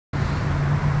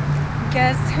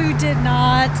Guess who did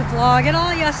not vlog at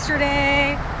all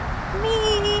yesterday?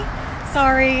 Me.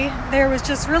 Sorry, there was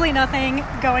just really nothing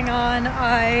going on.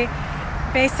 I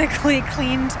basically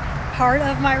cleaned part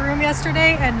of my room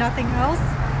yesterday and nothing else.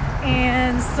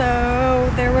 And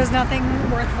so there was nothing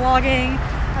worth vlogging.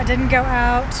 I didn't go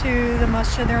out to the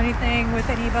masjid or anything with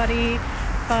anybody,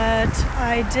 but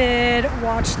I did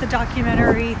watch the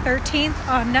documentary 13th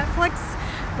on Netflix,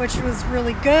 which was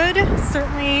really good.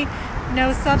 Certainly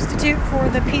no substitute for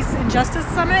the Peace and Justice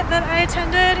Summit that I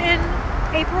attended in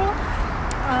April,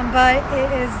 but it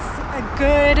is a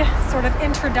good sort of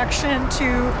introduction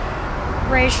to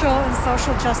racial and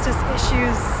social justice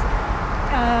issues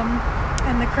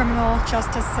in the criminal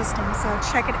justice system. So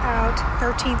check it out,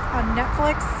 13th on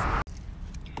Netflix.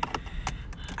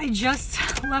 I just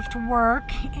left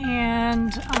work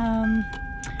and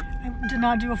I did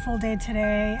not do a full day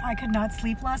today. I could not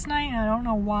sleep last night, and I don't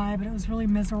know why, but it was really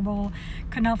miserable.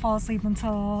 Could not fall asleep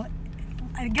until,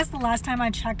 I guess the last time I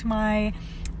checked my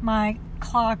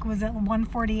clock was at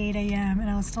 1:48 a.m. and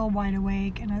I was still wide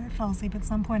awake, and I fell asleep at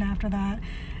some point after that.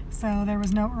 So there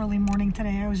was no early morning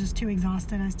today. I was just too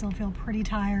exhausted. I still feel pretty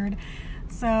tired.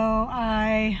 So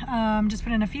I just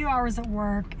put in a few hours at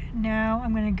work. Now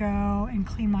I'm gonna go and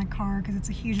clean my car because it's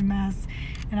a huge mess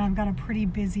and I've got a pretty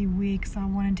busy week, so I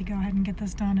wanted to go ahead and get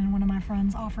this done, and one of my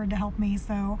friends offered to help me,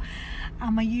 so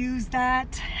I'm gonna use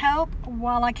that help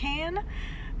while I can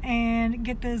and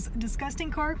get this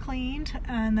disgusting car cleaned,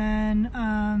 and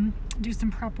then do some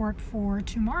prep work for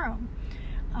tomorrow.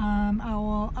 I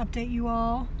will update you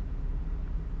all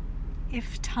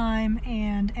if time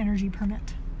and energy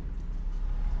permit.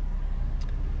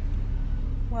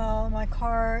 Well, my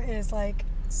car is like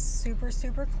super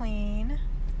clean.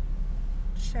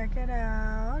 Check it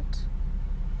out.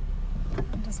 I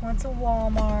just went to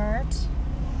Walmart.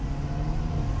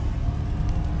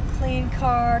 Clean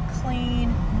car,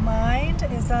 clean mind.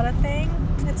 Is that a thing?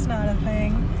 It's not a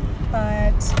thing,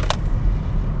 but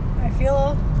I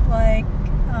feel like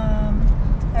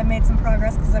I've made some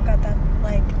progress because I've got that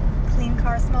like clean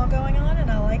car smell going on, and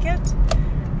I like it.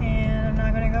 And I'm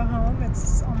not gonna go home.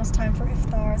 It's almost time for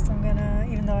iftar, so I'm gonna,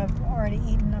 even though I've already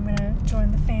eaten, I'm gonna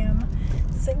join the fam,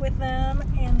 sit with them,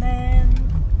 and then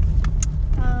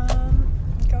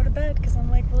go to bed because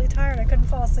I'm like really tired. I couldn't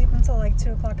fall asleep until like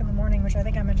 2 o'clock in the morning, which I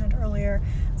think I mentioned earlier.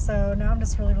 So now I'm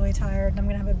just really tired, and I'm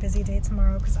gonna have a busy day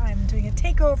tomorrow because I'm doing a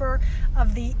takeover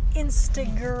of the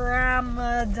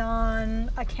Instagramadan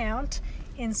account.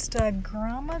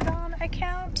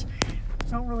 I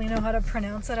don't really know how to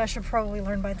pronounce it. I should probably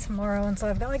learn by tomorrow. And so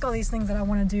I've got like all these things that I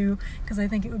want to do because I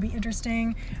think it would be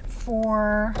interesting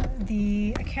for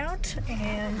the account.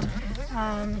 And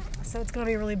so it's going to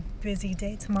be a really busy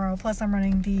day tomorrow. Plus I'm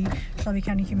running the Shelby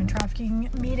County Human Trafficking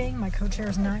meeting. My co-chair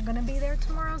is not going to be there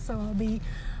tomorrow, so I'll be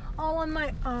all on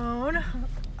my own.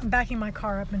 I'm backing my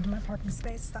car up into my parking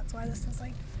space. That's why this is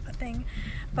like a thing.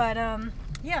 But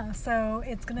yeah, so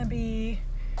it's going to be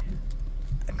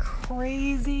a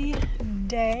crazy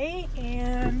day,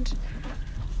 and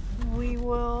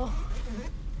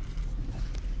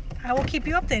I will keep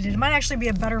you updated. It might actually be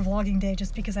a better vlogging day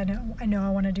just because I know I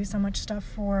want to do so much stuff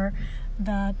for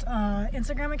that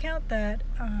Instagram account that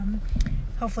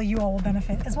hopefully you all will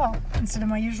benefit as well. Instead of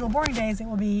my usual boring days, it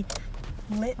will be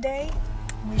lit day.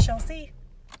 We shall see.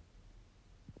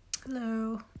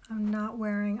 Hello, I'm not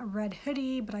wearing a red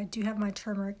hoodie, but I do have my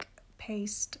turmeric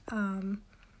paste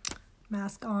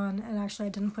mask on, and actually I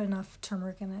didn't put enough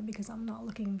turmeric in it because I'm not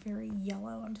looking very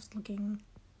yellow. I'm just looking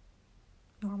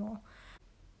normal.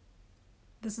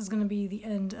 This is going to be the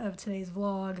end of today's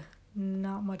vlog.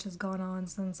 Not much has gone on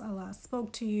since I last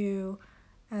spoke to you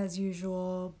as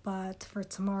usual, but for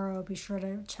tomorrow be sure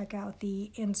to check out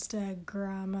the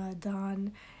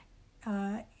Instagramadan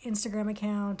Instagram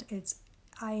account. It's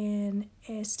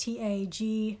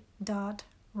instag.ramadan,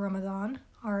 Ramadan.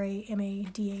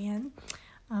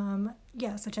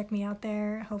 Yeah, so check me out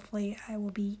there. Hopefully I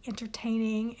will be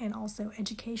entertaining and also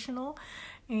educational.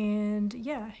 And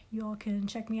yeah, you all can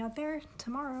check me out there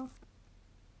tomorrow.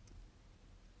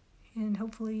 And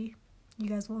hopefully you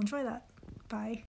guys will enjoy that. Bye.